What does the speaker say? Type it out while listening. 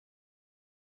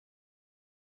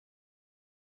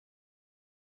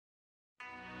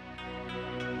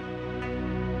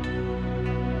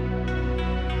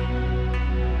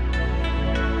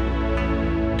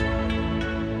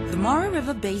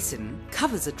River Basin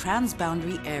covers a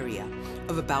transboundary area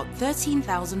of about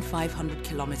 13,500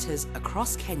 kilometers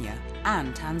across Kenya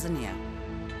and Tanzania.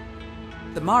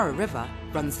 The Mara River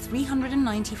runs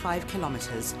 395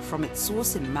 kilometers from its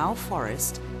source in Mau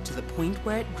Forest to the point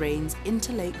where it drains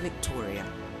into Lake Victoria.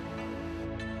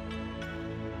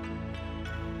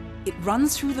 It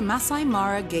runs through the Masai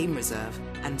Mara Game Reserve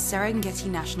and Serengeti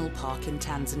National Park in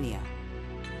Tanzania.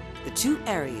 The two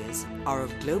areas are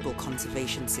of global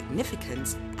conservation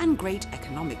significance and great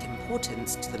economic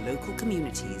importance to the local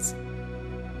communities.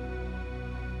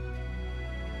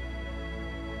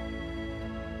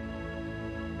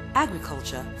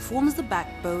 Agriculture forms the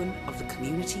backbone of the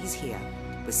communities here,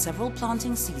 with several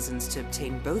planting seasons to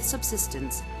obtain both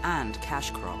subsistence and cash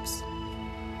crops.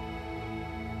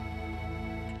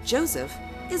 Joseph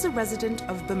is a resident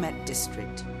of Bomet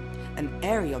district, an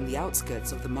area on the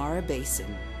outskirts of the Mara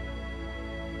Basin.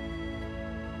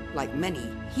 Like many,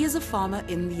 he is a farmer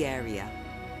in the area.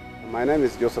 My name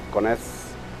is Joseph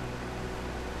Kones.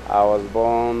 I was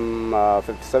born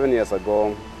 57 years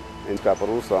ago in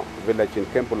Kaparusa village in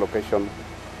Kempu location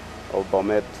of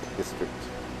Bomet district.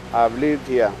 I've lived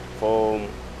here for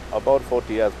about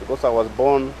 40 years because I was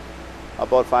born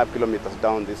about 5 kilometers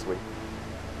down this way.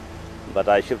 But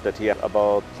I shifted here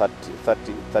about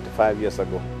 35 years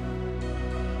ago.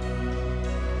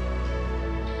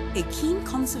 A keen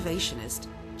conservationist,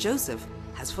 Joseph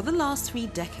has for the last 3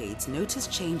 decades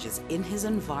noticed changes in his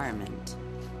environment.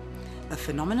 A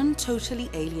phenomenon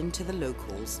totally alien to the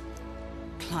locals: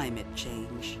 climate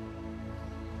change.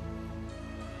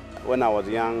 When I was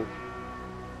young,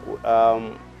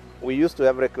 we used to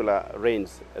have regular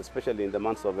rains, especially in the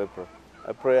months of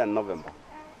April and November.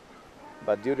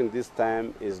 But during this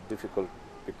time it's difficult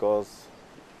because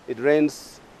it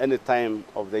rains any time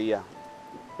of the year.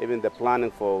 Even the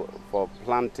planning for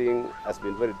planting has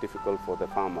been very difficult for the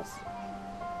farmers.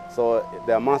 So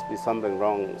there must be something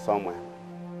wrong somewhere.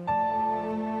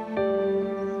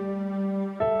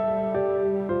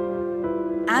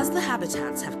 As the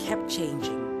habitats have kept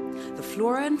changing, the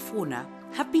flora and fauna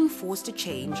have been forced to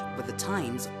change with the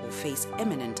times or face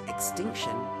imminent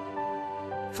extinction.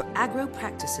 For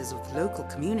agro-practices of the local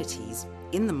communities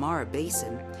in the Mara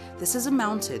Basin, this has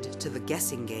amounted to the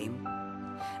guessing game,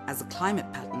 as the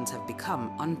climate patterns have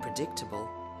become unpredictable.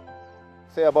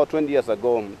 Say about 20 years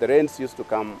ago, the rains used to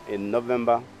come in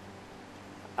November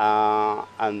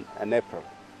and April.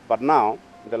 But now,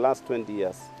 in the last 20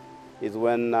 years, is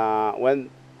when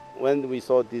we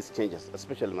saw these changes,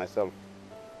 especially myself,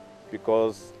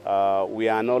 because we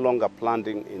are no longer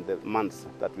planting in the months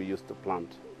that we used to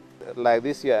plant. Like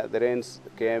this year, the rains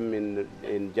came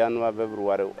in January,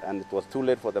 February, and it was too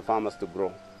late for the farmers to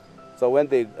grow. So when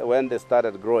they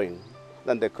started growing,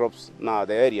 then the crops, now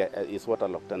the area is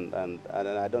waterlogged, and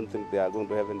I don't think they are going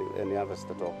to have any harvest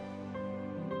at all.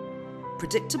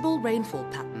 Predictable rainfall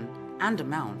pattern and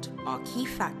amount are key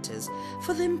factors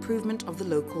for the improvement of the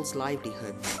locals'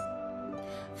 livelihood.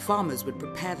 Farmers would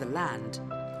prepare the land,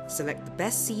 select the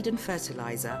best seed and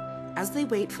fertilizer as they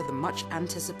wait for the much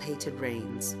anticipated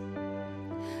rains.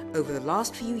 Over the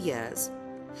last few years,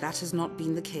 that has not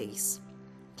been the case.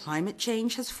 Climate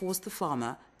change has forced the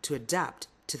farmer to adapt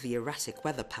to the erratic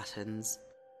weather patterns.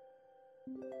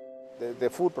 The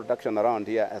food production around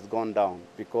here has gone down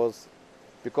because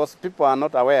people are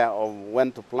not aware of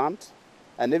when to plant,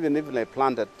 and even if they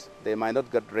planted, they might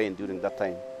not get rain during that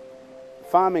time.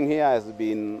 Farming here has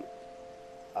been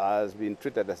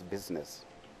treated as business.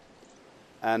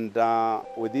 And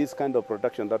with this kind of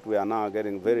production that we are now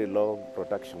getting, very low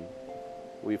production,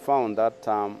 we found that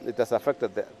it has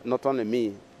affected not only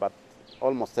me, but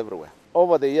almost everywhere.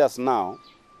 Over the years now,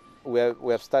 we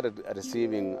have started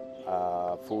receiving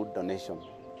food donation.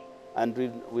 And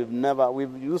we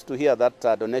used to hear that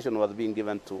donation was being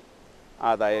given to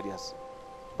other areas,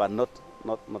 but not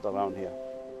around here.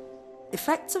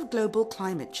 Effects of global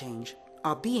climate change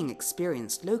are being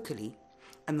experienced locally,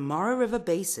 and the Mara River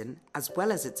Basin, as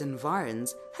well as its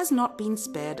environs, has not been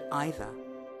spared either.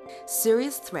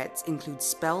 Serious threats include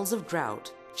spells of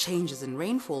drought, changes in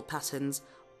rainfall patterns,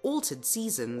 altered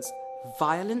seasons,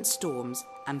 violent storms,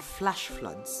 and flash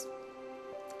floods.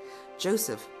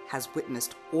 Joseph has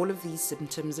witnessed all of these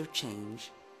symptoms of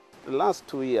change. The last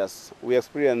 2 years, we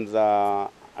experienced a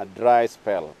dry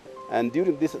spell. And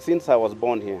during this, since I was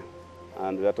born here,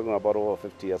 and we are talking about over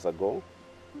 50 years ago,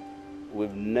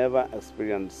 we've never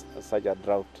experienced such a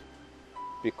drought,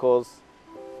 because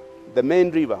the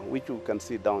main river, which you can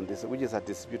see down this, which is a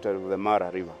distributor of the Mara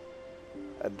River,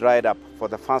 dried up for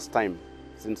the first time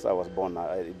since I was born.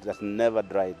 It has never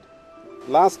dried.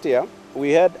 Last year,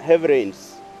 we had heavy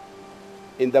rains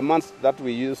in the months that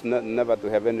we used never to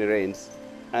have any rains.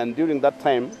 And during that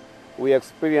time, we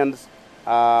experienced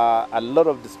a lot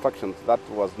of destructions that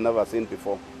was never seen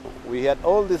before. We had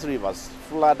all these rivers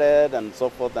flooded and so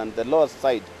forth, and the lower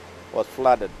side was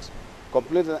flooded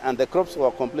completely, and the crops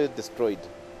were completely destroyed.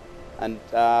 And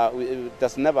it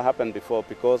has never happened before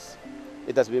because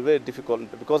it has been very difficult,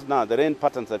 because now the rain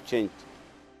patterns have changed.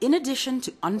 In addition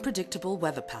to unpredictable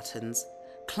weather patterns,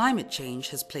 climate change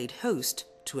has played host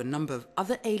to a number of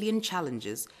other alien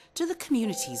challenges to the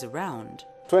communities around.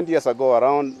 20 years ago,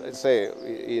 around, say,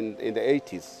 in the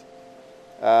 80s,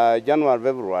 January,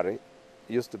 February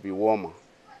used to be warmer.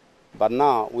 But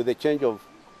now, with the change of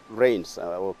rains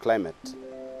or climate,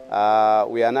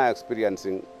 we are now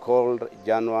experiencing cold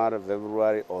January,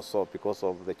 February or so because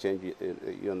of the change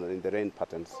in the rain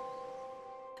patterns.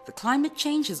 The climate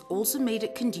change has also made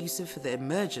it conducive for the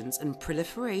emergence and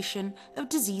proliferation of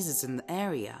diseases in the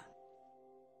area.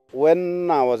 When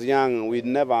I was young, we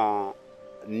never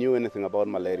knew anything about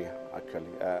malaria, actually.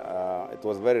 It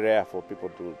was very rare for people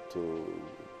to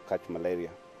catch malaria.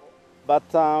 But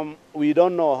we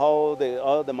don't know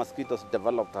how the mosquitoes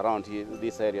developed around here,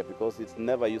 this area, because it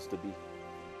never used to be.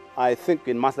 I think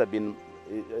it must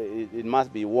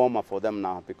be warmer for them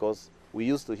now, because we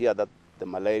used to hear that the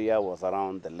malaria was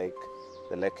around the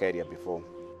lake area before.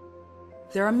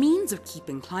 There are means of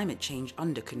keeping climate change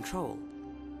under control.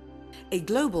 A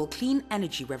global clean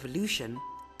energy revolution,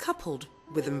 coupled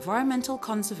with environmental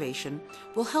conservation,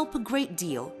 will help a great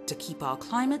deal to keep our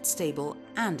climate stable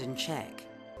and in check.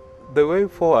 The way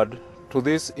forward to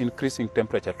this increasing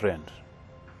temperature trend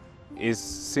is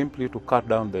simply to cut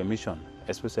down the emission,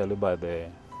 especially by the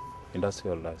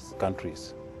industrialized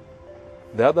countries.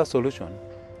 The other solution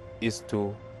is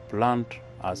to plant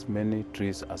as many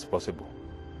trees as possible,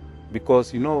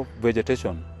 because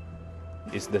vegetation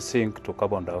is the sink to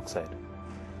carbon dioxide.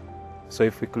 So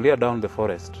if we clear down the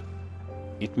forest,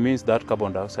 it means that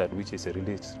carbon dioxide which is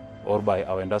released or by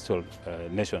our industrial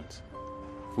nations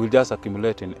will just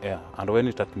accumulate in air, and when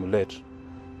it accumulates,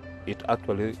 it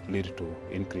actually leads to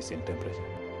increase in temperature.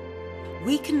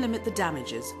 We can limit the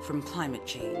damages from climate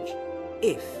change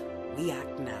if we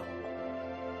act now.